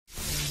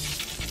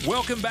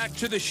Welcome back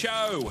to the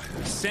show.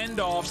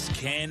 Send-offs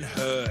can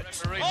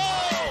hurt. Oh!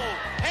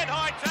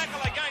 Head-high tackle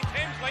against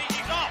Hemsley.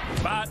 He's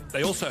off. But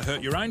they also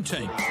hurt your own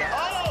team.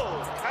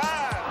 Oh!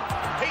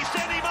 He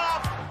sent him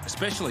up.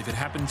 Especially if it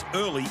happens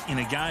early in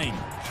a game.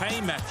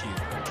 Hey, Matthew.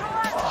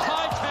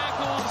 High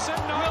tackle.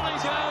 Really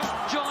go.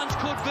 Giants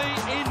could be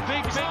in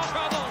big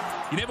trouble.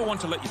 You never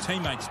want to let your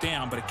teammates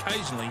down, but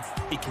occasionally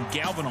it can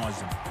galvanise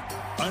them.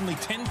 Only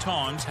 10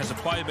 times has a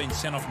player been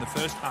sent off in the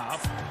first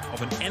half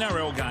of an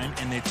NRL game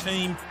and their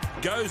team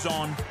goes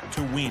on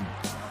to win.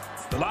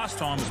 The last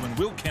time was when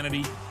Will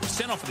Kennedy was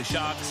sent off for the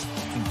Sharks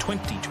in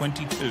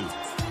 2022.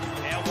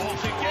 Now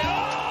Walsh again.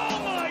 Oh,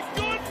 my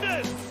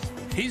goodness!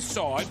 His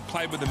side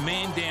played with a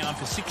man down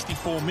for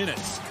 64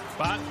 minutes,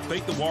 but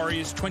beat the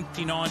Warriors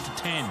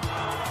 29-10.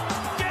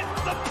 Get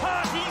the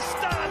party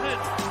started!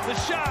 The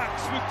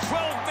Sharks with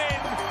 12 men,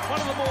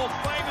 one of the more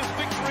famous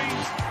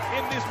victories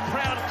in this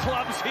proud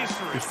club's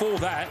history. Before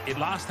that, it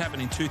last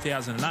happened in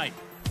 2008.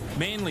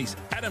 Manly's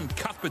Adam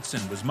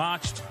Cuthbertson was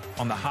marched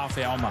on the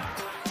half-hour mark.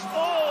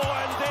 Oh,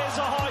 and there's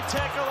a high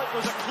tackle. It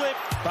was a clip.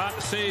 But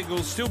the Sea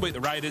Eagles still beat the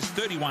Raiders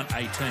 31-18.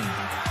 It's time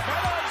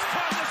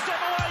to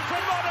step away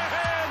from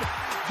Monahan.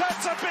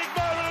 That's a big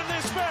moment in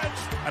this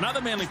match.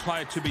 Another Manly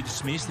player to be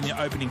dismissed in the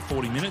opening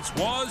 40 minutes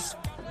was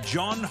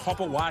John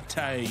Hopewate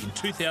in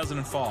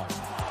 2005. There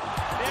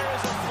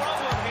is a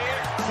problem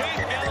here.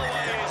 Keith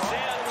Galloway is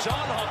down.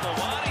 John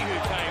Hopewate who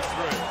came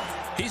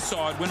through. His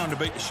side went on to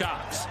beat the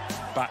Sharks,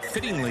 but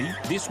fittingly,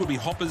 this would be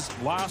Hopper's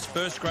last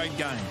first-grade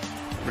game,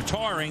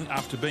 retiring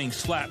after being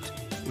slapped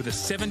with a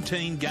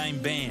 17-game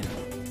ban.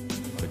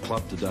 The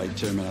club today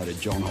terminated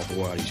John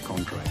Hopewate's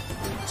contract.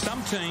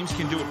 Some teams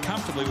can do it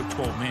comfortably with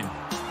 12 men.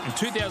 In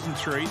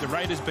 2003, the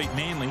Raiders beat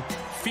Manly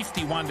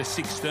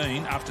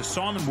 51-16 after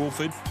Simon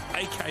Wolford,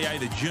 a.k.a.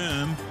 the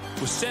Germ,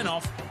 was sent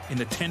off in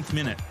the 10th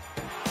minute.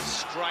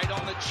 Straight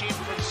on the chin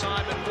from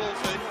Simon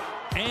Wolford.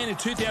 And in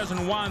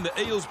 2001,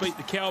 the Eels beat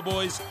the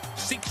Cowboys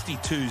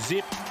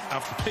 62-zip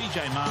after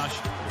PJ Marsh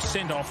was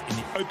sent off in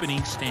the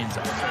opening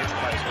stanza.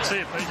 See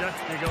you,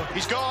 PJ. There you go.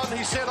 He's gone.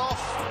 He's sent off.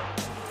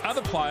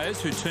 Other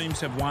players whose teams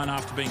have won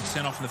after being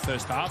sent off in the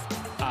first half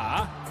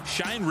are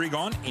Shane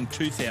Rigon in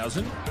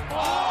 2000.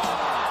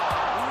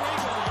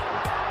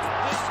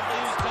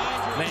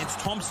 Lance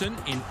Thompson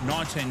in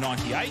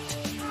 1998. He's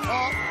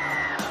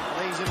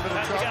in a bit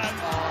of trouble.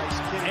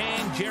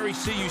 And Jerry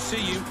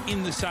Siu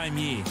in the same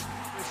year.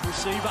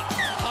 Receiver.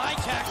 High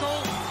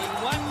tackle.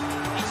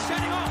 He's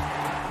setting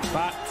off.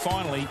 But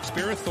finally,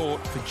 spare a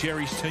thought for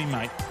Jerry's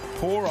teammate,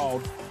 poor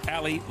old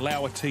Ali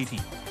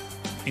Lauatiti.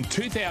 In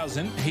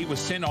 2000, he was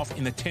sent off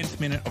in the 10th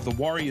minute of the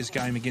Warriors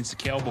game against the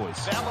Cowboys.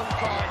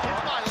 Valentine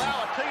hit by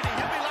Lauatiti.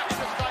 He'll be lucky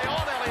to stay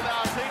on, Ali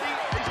Lauatiti.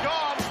 He's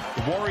gone.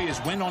 The Warriors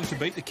went on to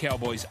beat the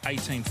Cowboys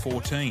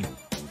 18-14.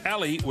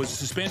 Ali was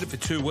suspended for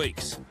 2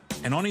 weeks,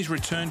 and on his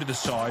return to the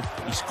side,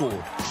 he scored.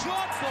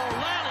 Shot for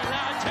Ali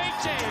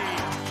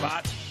Lauatiti.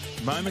 But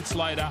moments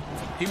later,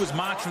 he was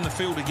marked from the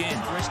field again.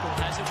 Driscoll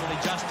has it. Will he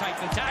just take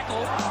the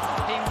tackle?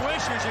 He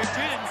wishes he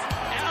didn't.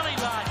 Ali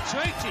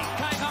Lauatiti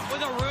came up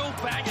with a real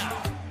banger.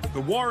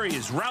 The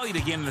Warriors rallied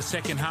again in the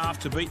second half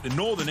to beat the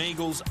Northern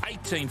Eagles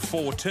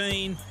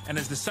 18-14. And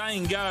as the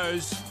saying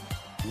goes,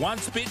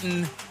 once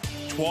bitten,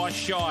 twice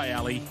shy,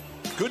 Ali.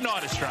 Good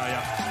night,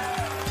 Australia.